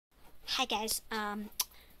Hi guys,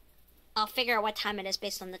 I'll figure out what time it is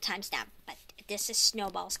based on the timestamp, but this is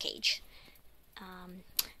Snowball's cage.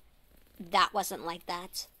 That wasn't like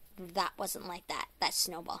that. That wasn't like that. That's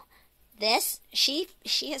Snowball. This, she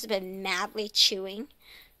has been madly chewing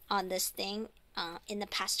on this thing in the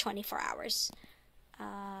past 24 hours.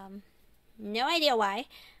 No idea why.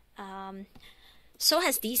 So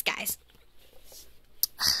has these guys.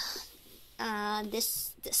 This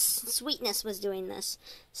Sweetness was doing this.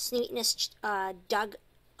 Sweetness dug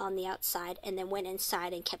on the outside and then went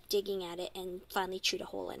inside and kept digging at it and finally chewed a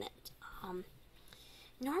hole in it.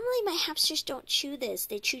 Normally my hamsters don't chew this.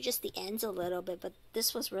 They chew just the ends a little bit, but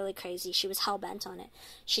this was really crazy. She was hell-bent on it.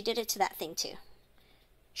 She did it to that thing too.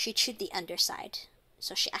 She chewed the underside.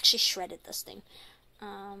 So she actually shredded this thing.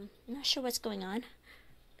 I'm not sure what's going on.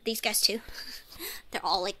 These guys too. They're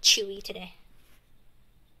all like chewy today.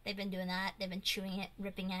 They've been doing that. They've been chewing it,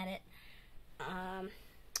 ripping at it.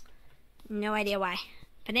 No idea why.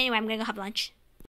 But anyway, I'm gonna go have lunch.